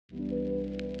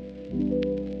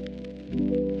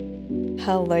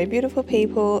Hello, beautiful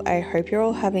people. I hope you're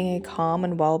all having a calm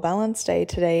and well-balanced day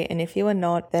today. And if you are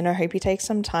not, then I hope you take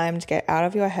some time to get out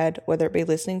of your head, whether it be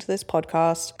listening to this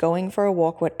podcast, going for a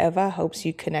walk, whatever helps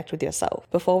you connect with yourself.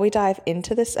 Before we dive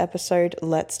into this episode,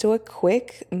 let's do a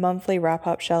quick monthly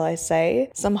wrap-up, shall I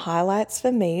say. Some highlights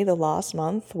for me the last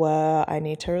month were, I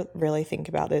need to really think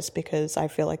about this because I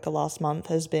feel like the last month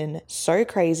has been so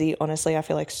crazy. Honestly, I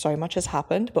feel like so much has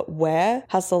happened, but where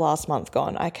has the last month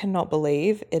gone? I cannot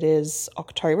believe it is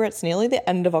October. It's nearly the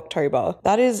end of October.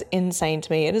 That is insane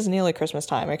to me. It is nearly Christmas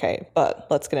time. Okay, but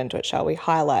let's get into it, shall we?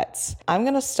 Highlights. I'm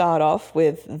going to start off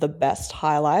with the best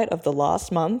highlight of the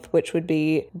last month, which would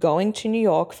be going to New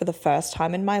York for the first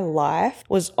time in my life.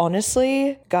 Was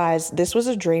honestly, guys, this was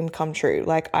a dream come true.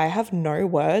 Like, I have no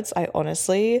words. I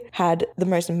honestly had the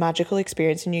most magical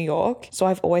experience in New York. So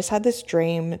I've always had this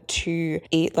dream to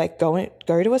eat, like go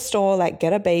to a store, like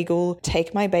get a bagel,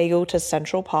 take my bagel to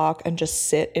Central Park and just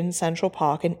sit in Central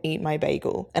Park and eat my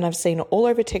bagel. And I've seen it all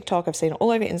over TikTok, I've seen it all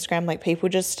over Instagram, like people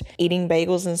just eating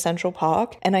bagels in Central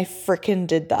Park, and I freaking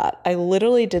did that. I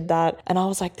literally did that, and I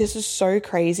was like, this is so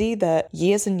crazy that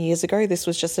years and years ago this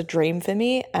was just a dream for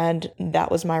me, and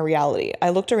that was my reality. I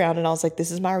looked around and I was like,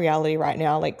 this is my reality right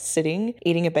now, like sitting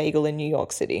eating a bagel in New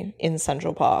York City in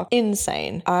Central Park.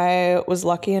 Insane. I was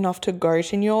lucky enough to go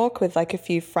to New York with like a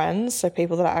few friends, so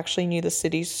people that actually knew the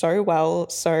city so well,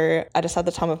 so I just had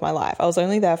the time of my life. I was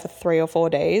only there for 3 or 4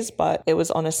 days, but it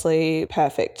was honestly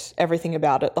perfect. Everything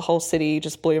about it, the whole city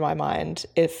just blew my mind.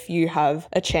 If you have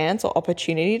a chance or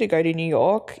opportunity to go to New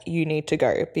York, you need to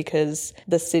go, because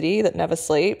the city that never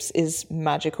sleeps is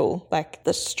magical. Like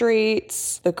the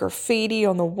streets, the graffiti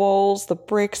on the walls, the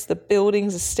bricks, the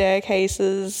buildings, the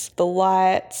staircases, the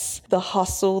lights, the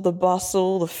hustle, the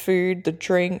bustle, the food, the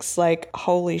drinks, like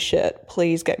holy shit.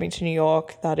 Please get me to New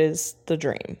York. That is the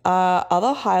dream.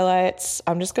 Other highlights,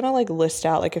 I'm just gonna like list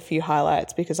out like a few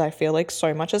highlights because I feel like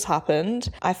so much has happened.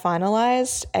 I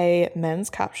finalized a men's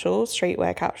capsule,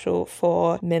 streetwear capsule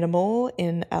for Minimal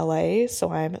in LA.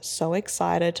 So I'm so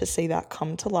excited to see that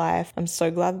come to life. I'm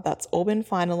so glad that that's all been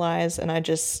finalized. And I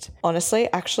just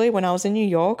honestly, actually, when I was in New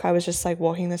York, I was just like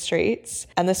walking the streets,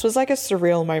 and this was like a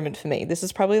surreal moment for me. This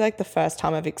is probably like the first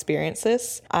time I've experienced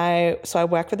this. I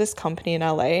work for this company in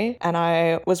LA, and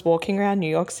I was walking around New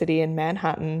York City in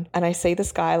Manhattan, and I see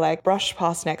this guy like brush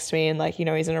past next to me, and like, you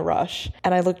know, he's in a rush.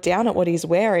 And I looked down at what he's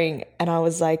wearing, and I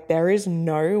was like, there is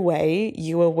no way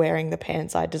you are wearing the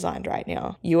pants I designed right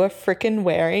now. You are freaking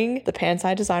wearing the pants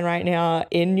I designed right now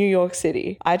in New York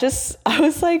City. I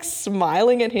was like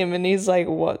smiling at him, and he's like,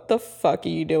 what the fuck are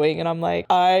you doing? And I'm like,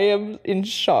 I am in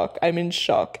shock. I'm in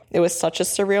shock. It was such a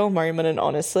surreal moment, and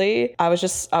honestly, I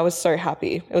was so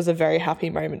happy. It was a very happy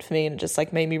moment for me, and it just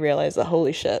like made me realize that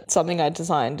holy shit, something I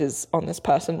designed is on this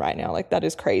person right now. Like, that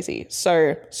is crazy.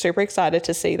 So super excited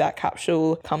to see that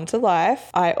capsule come to life.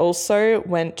 I also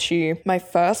went to my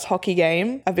first hockey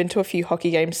game. I've been to a few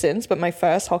hockey games since, but my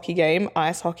first hockey game,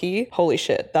 ice hockey, holy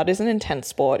shit, that is an intense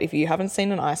sport. If you haven't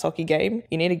seen an ice hockey game,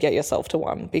 you need to get yourself to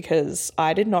one, because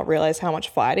I did not realize how much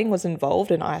fighting was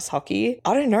involved in ice hockey.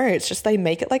 I don't know, it's just they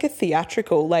make it like a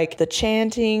theatrical, like the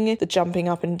chanting, the jumping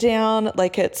up and down,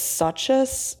 like it's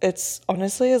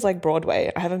honestly is like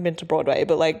Broadway. I haven't been to Broadway,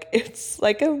 but like it's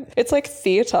like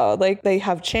theater. Like they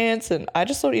have chants, and I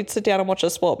just thought you'd sit down and watch a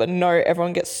sport, but no,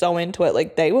 everyone gets so into it.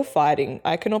 Like they were fighting.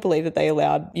 I cannot believe that they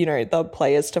allowed, you know, the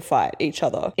players to fight each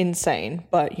other. Insane.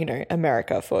 But you know,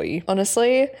 America for you.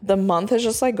 Honestly, the month has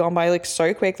just like gone by like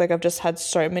so quick. Like I've just had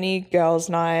so many girls'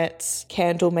 nights,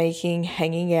 candle making,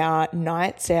 hanging out,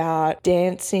 nights out,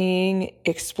 dancing,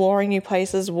 exploring new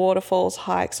places, waterfalls,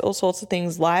 hikes, all sorts of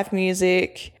things, live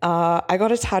music. I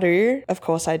got a tattoo. Of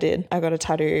course I did. I got a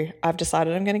tattoo. I've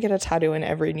decided I'm going to get a tattoo in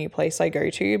every new place I go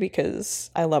to because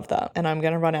I love that, and I'm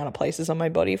going to run out of places on my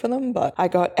body for them. But I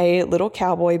got a little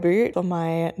cowboy boot for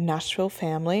my Nashville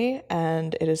family,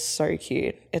 and it is so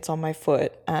cute. It's on my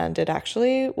foot, and it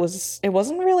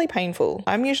wasn't really painful.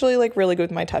 I'm usually like really good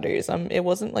with my tattoos. It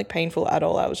wasn't like painful at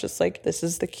all. I was just like, this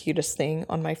is the cutest thing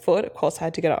on my foot. Of course I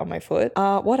had to get it on my foot.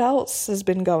 What else has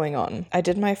been going on? I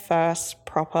did my first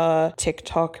proper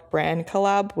TikTok brand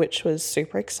collab, which was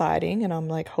super exciting, and I'm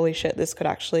like, holy shit, this could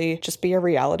actually just be a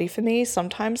reality for me.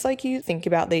 Sometimes like you think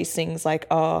about these things like,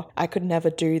 oh, I could never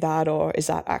do that, or is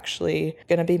that actually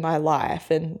gonna be my life?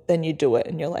 And then you do it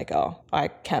and you're like, oh, I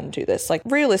can do this. Like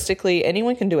realistically,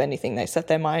 anyone can do anything they set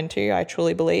their mind to, I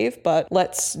truly believe. But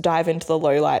let's dive into the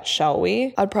lowlights, shall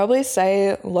we? I'd probably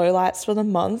say lowlights for the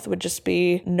month would just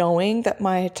be knowing that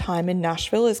my time in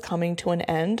Nashville is coming to an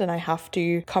end, and I have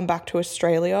to come back to Australia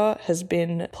Australia has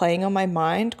been playing on my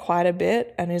mind quite a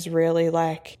bit and is really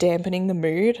like dampening the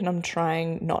mood, and I'm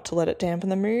trying not to let it dampen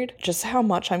the mood. Just how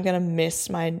much I'm going to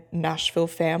miss my Nashville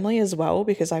family as well,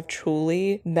 because I've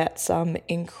truly met some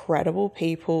incredible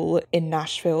people in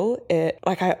Nashville.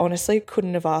 I honestly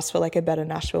couldn't have asked for like a better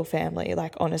Nashville family.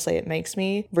 Like honestly, it makes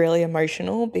me really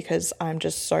emotional because I'm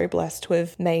just so blessed to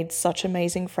have made such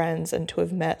amazing friends and to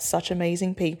have met such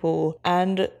amazing people,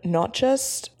 and not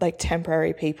just like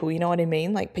temporary people, you know what I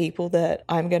mean? Like people that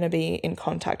I'm going to be in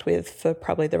contact with for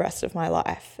probably the rest of my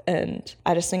life. And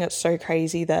I just think it's so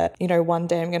crazy that, you know, one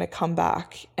day I'm going to come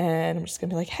back and I'm just going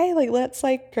to be like, hey, like let's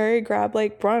like go grab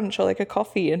like brunch or like a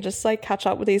coffee and just like catch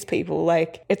up with these people.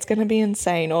 Like it's going to be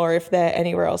insane. Or if they're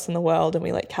anywhere else in the world and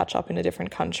we like catch up in a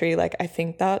different country, like I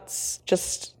think that's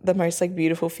just the most like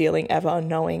beautiful feeling ever,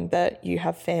 knowing that you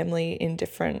have family in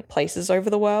different places over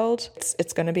the world.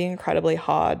 It's going to be incredibly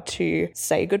hard to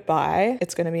say goodbye.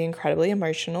 It's going to be incredibly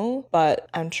emotional, but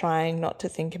I'm trying not to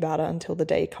think about it until the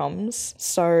day comes.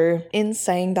 So in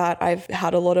saying that, I've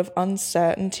had a lot of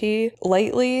uncertainty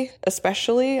lately,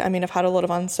 especially. I mean, I've had a lot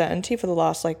of uncertainty for the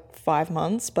last like 5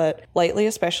 months, but lately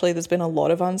especially there's been a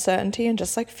lot of uncertainty and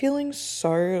just like feeling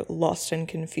so lost and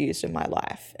confused in my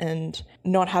life and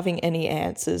not having any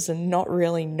answers and not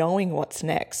really knowing what's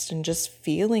next and just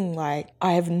feeling like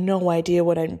I have no idea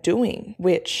what I'm doing,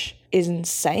 which in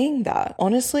saying that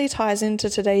honestly ties into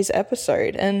today's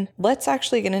episode. And let's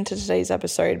actually get into today's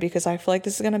episode because I feel like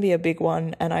this is going to be a big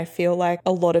one, and I feel like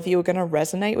a lot of you are going to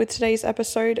resonate with today's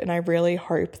episode, and I really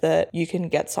hope that you can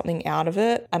get something out of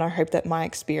it, and I hope that my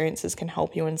experiences can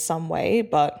help you in some way.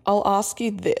 But I'll ask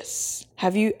you this: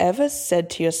 have you ever said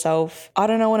to yourself, I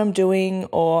don't know what I'm doing,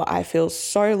 or I feel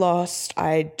so lost,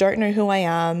 I don't know who I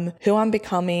am, who I'm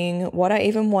becoming, what I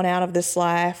even want out of this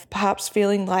life, perhaps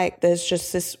feeling like there's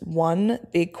just this one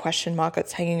big question mark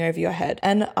that's hanging over your head?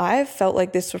 And I've felt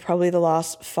like this for probably the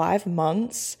last 5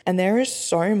 months, and there is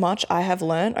so much I have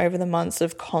learned over the months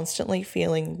of constantly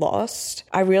feeling lost.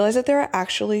 I realize that there are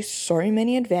actually so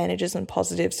many advantages and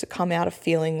positives to come out of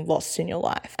feeling lost in your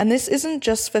life. And this isn't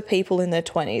just for people in their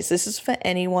 20s, this is for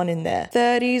anyone in their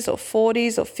 30s or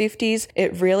 40s or 50s.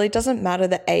 It really doesn't matter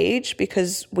the age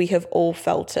because we have all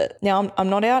felt it. Now, I'm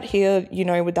not out here, you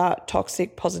know, with that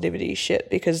toxic positivity shit,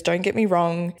 because don't get me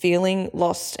wrong, feeling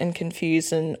lost and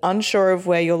confused and unsure of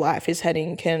where your life is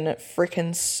heading can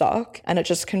freaking suck, and it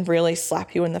just can really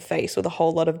slap you in the face with a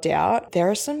whole lot of doubt. There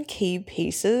are some key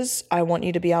pieces I want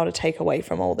you to be able to take away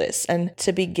from all this, and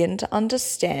to begin to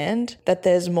understand that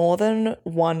there's more than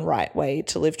one right way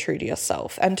to live true to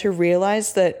yourself, and to realize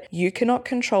that you cannot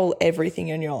control everything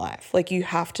in your life. Like, you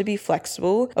have to be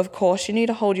flexible. Of course, you need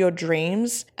to hold your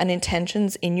dreams and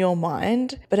intentions in your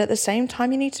mind, but at the same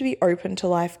time, you need to be open to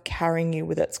life carrying you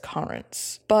with its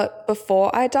currents. But before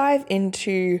I dive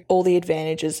into all the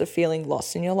advantages of feeling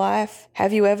lost in your life,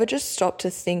 have you ever just stopped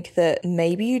to think that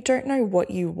maybe you don't know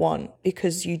what you want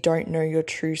because you don't know your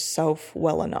true self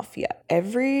well enough yet?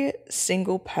 Every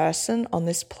single person on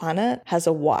this planet has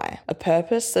a why, a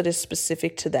purpose that is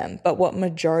specific to them. But what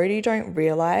majority don't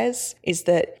realize is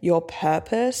that your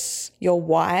purpose, your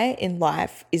why in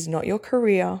life is not your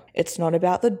career. It's not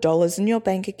about the dollars in your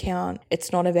bank account.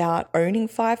 It's not about owning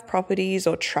 5 properties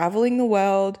or traveling the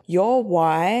world. Your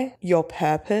why, your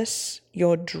purpose,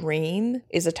 your dream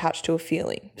is attached to a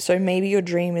feeling. So maybe your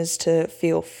dream is to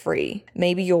feel free.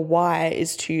 Maybe your why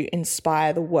is to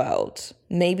inspire the world.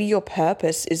 Maybe your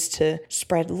purpose is to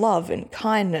spread love and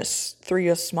kindness through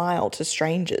your smile to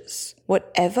strangers.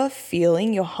 Whatever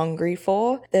feeling you're hungry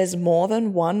for, there's more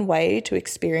than one way to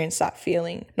experience that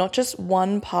feeling. Not just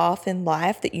one path in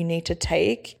life that you need to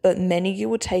take, but many you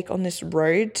will take on this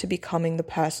road to becoming the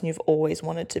person you've always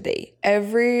wanted to be.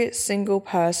 Every single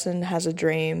person has a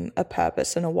dream, a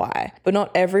purpose, and a why, but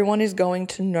not everyone is going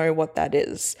to know what that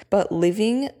is. But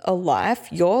living a life,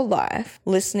 your life,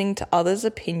 listening to others'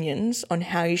 opinions on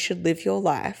how you should live your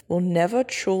life will never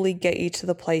truly get you to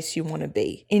the place you want to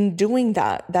be. In doing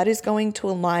that, that is going to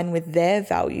align with their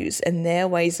values and their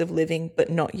ways of living, but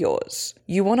not yours.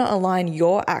 You want to align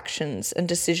your actions and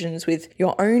decisions with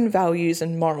your own values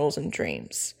and morals and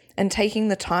dreams. And taking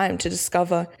the time to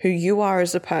discover who you are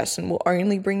as a person will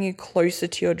only bring you closer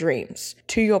to your dreams,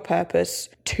 to your purpose,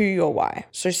 to your why.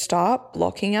 So start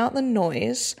blocking out the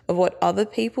noise of what other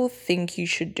people think you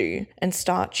should do and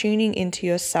start tuning into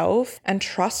yourself and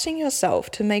trusting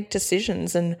yourself to make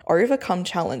decisions and overcome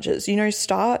challenges. You know,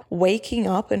 start waking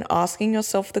up and asking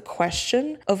yourself the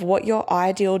question of what your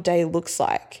ideal day looks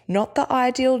like, not the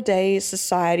ideal day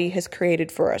society has created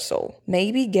for us all.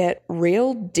 Maybe get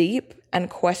real deep and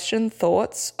question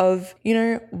thoughts of, you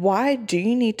know, why do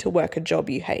you need to work a job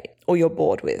you hate? or you're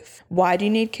bored with? Why do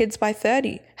you need kids by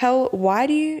 30? Hell, why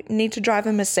do you need to drive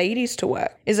a Mercedes to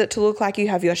work? Is it to look like you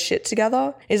have your shit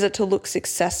together? Is it to look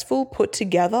successful, put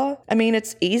together? I mean,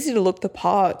 it's easy to look the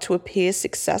part, to appear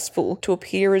successful, to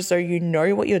appear as though you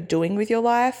know what you're doing with your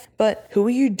life, but who are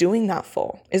you doing that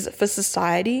for? Is it for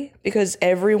society? Because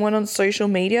everyone on social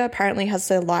media apparently has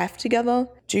their life together.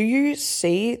 Do you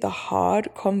see the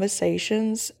hard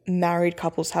conversations married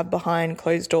couples have behind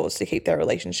closed doors to keep their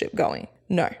relationship going?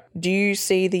 No. Do you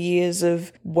see the years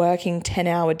of working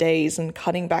 10-hour days and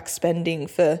cutting back spending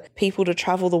for people to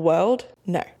travel the world?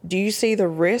 No. Do you see the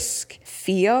risk,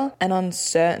 fear, and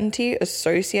uncertainty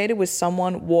associated with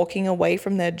someone walking away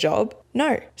from their job?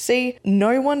 No. See,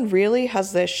 no one really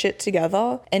has their shit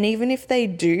together, and even if they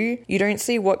do, you don't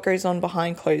see what goes on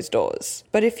behind closed doors.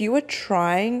 But if you are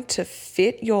trying to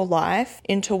fit your life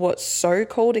into what's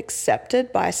so-called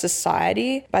accepted by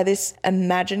society, by this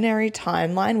imaginary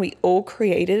timeline we all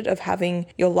created of having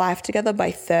your life together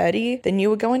by 30, then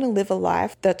you are going to live a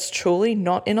life that's truly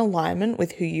not in alignment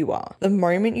with who you are. The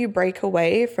moment you break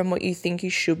away from what you think you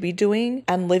should be doing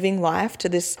and living life to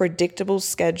this predictable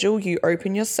schedule, you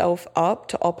open yourself up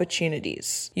to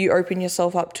opportunities. You open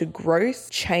yourself up to growth,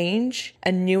 change,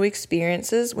 and new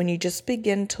experiences when you just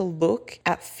begin to look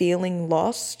at feeling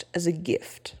lost as a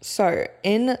gift. So,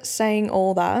 in saying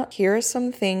all that, here are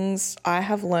some things I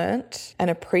have learnt and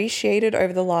appreciated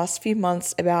over the last few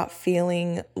months about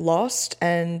feeling lost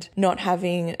and not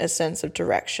having a sense of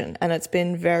direction. And it's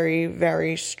been very,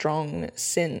 very strong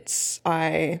since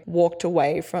I walked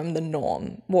away from the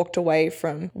norm, walked away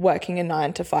from working a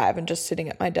 9 to 5 and just sitting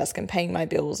at my desk and paying my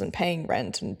bills and paying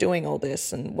rent and doing all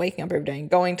this and waking up every day and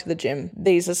going to the gym.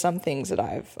 These are some things that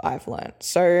I've learned.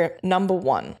 So number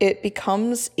 1, it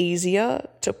becomes easier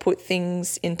to put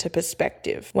things into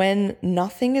perspective. When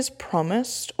nothing is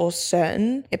promised or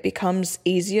certain, it becomes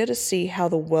easier to see how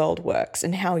the world works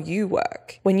and how you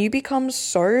work. When you become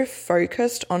so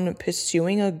focused on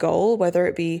pursuing a goal, whether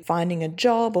it be finding a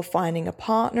job or finding a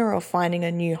partner or finding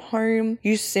a new home,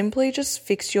 you simply just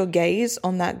fix your gaze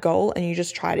on that goal and you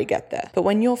just try to get there. But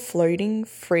when you're floating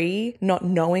free, not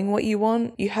knowing what you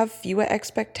want, you have fewer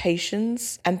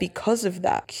expectations, and because of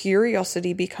that,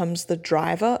 curiosity becomes the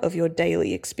driver of your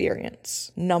daily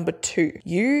experience. Number 2,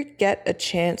 you get a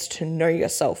chance to know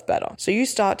yourself better. So you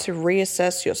start to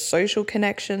reassess your social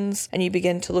connections and you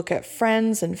begin to look at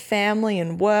friends and family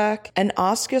and work and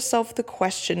ask yourself the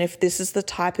question if this is the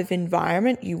type of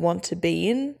environment you want to be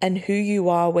in and who you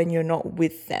are when you're not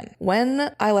with them.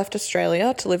 When I left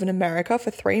Australia to live in America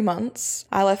for 3 months,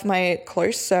 I left my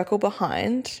close circle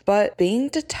behind, but being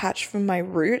detached from my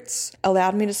roots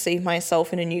allowed me to see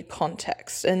myself in a new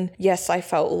context. And yes, I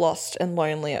felt lost and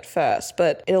lonely at first,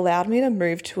 but it allowed me to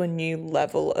move to a new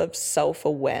level of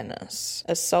self-awareness,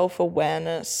 a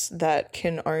self-awareness that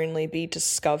can only be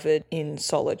discovered in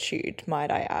solitude,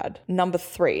 might I add. Number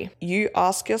 3, you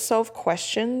ask yourself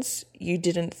questions you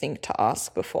didn't think to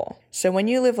ask before. So when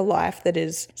you live a life that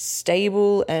is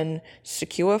stable and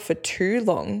secure for too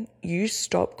long, you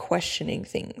stop questioning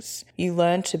things. You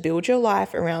learn to build your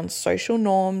life around social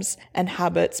norms and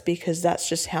habits because that's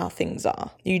just how things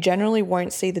are. You generally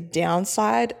won't see the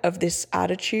downside of this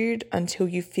attitude until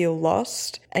you feel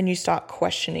lost and you start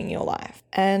questioning your life.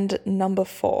 And number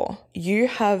 4, you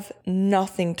have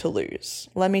nothing to lose.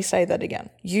 Let me say that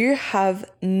again. You have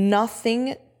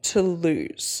nothing to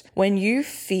lose. When you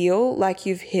feel like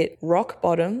you've hit rock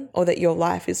bottom or that your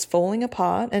life is falling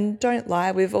apart, and don't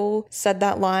lie, we've all said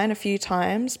that line a few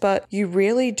times, but you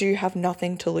really do have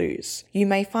nothing to lose. You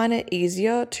may find it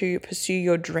easier to pursue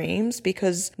your dreams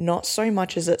because not so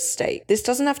much is at stake. This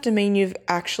doesn't have to mean you've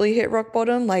actually hit rock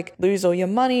bottom, like lose all your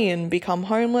money and become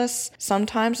homeless.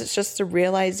 Sometimes it's just the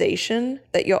realization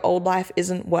that your old life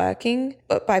isn't working,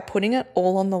 but by putting it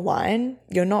all on the line,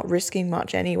 you're not risking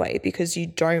much anyway because you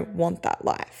don't want that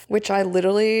life, which I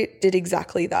literally did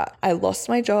exactly that. I lost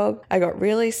my job. I got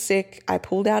really sick. I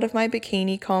pulled out of my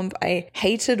bikini comp. I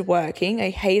hated working. I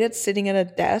hated sitting at a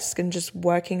desk and just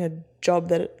working a job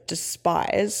that I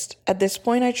despised. At this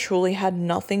point, I truly had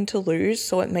nothing to lose,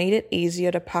 so it made it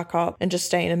easier to pack up and just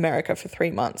stay in America for 3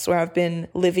 months, where I've been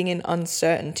living in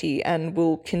uncertainty and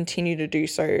will continue to do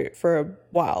so for a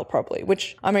while probably,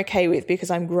 which I'm okay with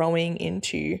because I'm growing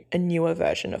into a newer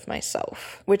version of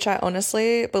myself, which I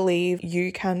honestly believe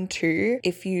you can too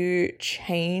if you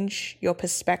change your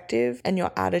perspective and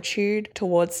your attitude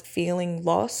towards feeling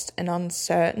lost and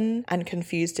uncertain and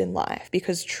confused in life,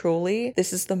 because truly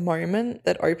this is the moment moment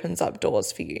that opens up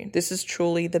doors for you. This is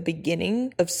truly the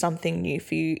beginning of something new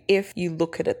for you if you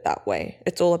look at it that way.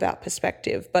 It's all about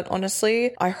perspective. But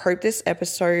honestly, I hope this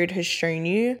episode has shown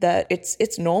you that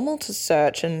it's normal to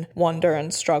search and wonder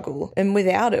and struggle. And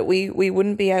without it, we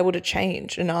wouldn't be able to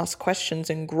change and ask questions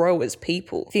and grow as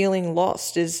people. Feeling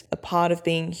lost is a part of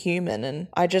being human. And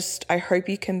I hope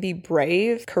you can be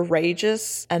brave,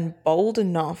 courageous, and bold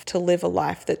enough to live a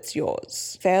life that's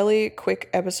yours. Fairly quick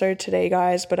episode today,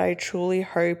 guys, but I truly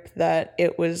hope that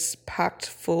it was packed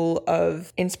full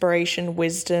of inspiration,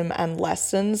 wisdom, and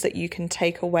lessons that you can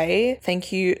take away.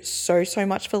 Thank you so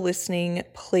much for listening.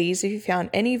 Please, if you found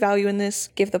any value in this,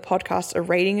 give the podcast a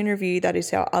rating and review. That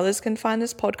is how others can find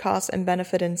this podcast and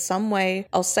benefit in some way.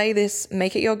 I'll say this,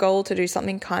 make it your goal to do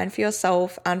something kind for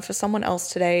yourself and for someone else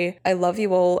today. I love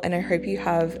you all, and I hope you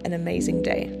have an amazing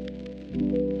day.